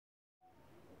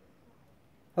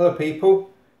Hello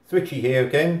people, Switchy here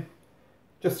again.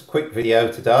 Just a quick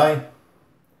video today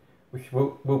which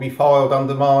will be filed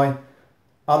under my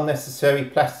unnecessary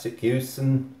plastic use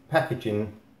and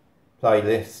packaging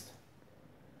playlist.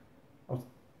 I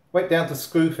went down to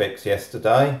Screwfix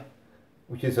yesterday,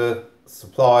 which is a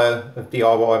supplier of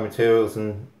DIY materials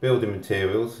and building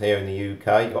materials here in the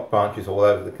UK. Got branches all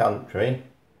over the country.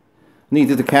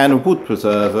 Needed a can of wood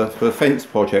preserver for a fence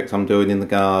project I'm doing in the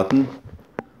garden,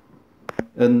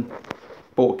 and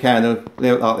bought a can of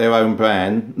their own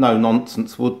brand, no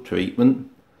nonsense wood treatment,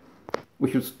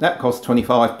 that cost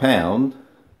 £25,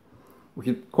 which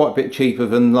is quite a bit cheaper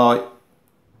than like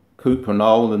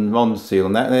Cupronol and Ronseal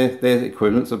and that. Their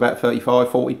equivalents are about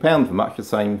 £35–40 for much the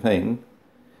same thing.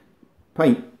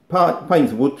 Paints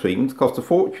and wood treatments cost a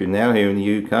fortune now here in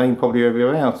the UK and probably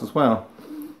everywhere else as well.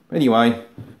 Anyway,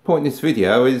 the point of this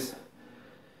video is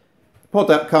the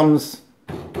product comes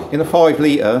in a 5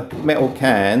 litre metal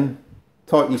can,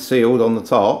 tightly sealed on the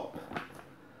top,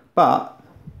 but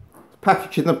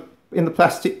packaged in the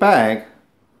plastic bag,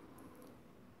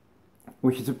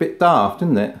 which is a bit daft,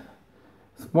 isn't it?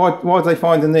 Why do they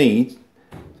find the need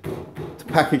to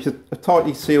package a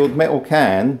tightly sealed metal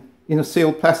can in a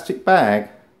sealed plastic bag?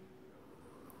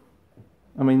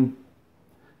 I mean,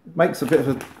 it makes a bit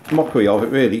of a mockery of it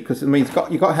really, because it means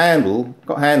you've got a handle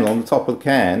on the top of the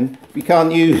can, but you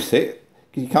can't use it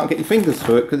because you can't get your fingers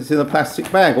through it because it's in a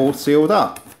plastic bag all sealed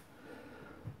up.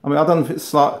 I mean, I don't know if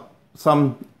it's like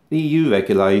some EU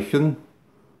regulation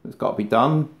that's got to be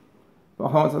done, but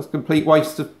I think that's a complete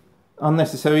waste of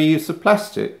unnecessary use of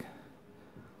plastic.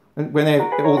 And when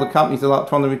all the companies are like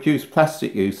trying to reduce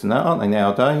plastic use and that, aren't they,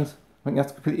 nowadays? I think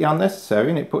that's completely unnecessary,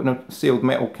 isn't it? Putting a sealed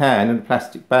metal can in a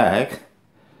plastic bag.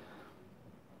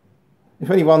 If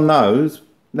anyone knows,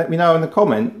 let me know in the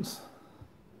comments.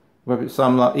 Whether it's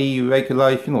some like EU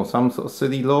regulation or some sort of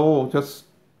silly law, or just,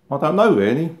 I don't know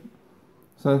really.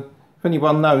 So if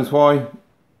anyone knows why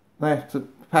they have to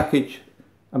package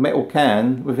a metal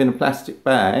can within a plastic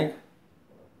bag,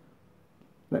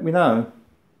 let me know.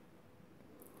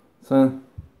 So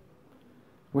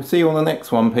we'll see you on the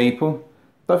next one, people.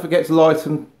 Don't forget to like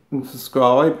and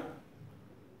subscribe.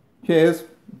 Cheers.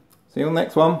 See you on the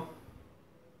next one.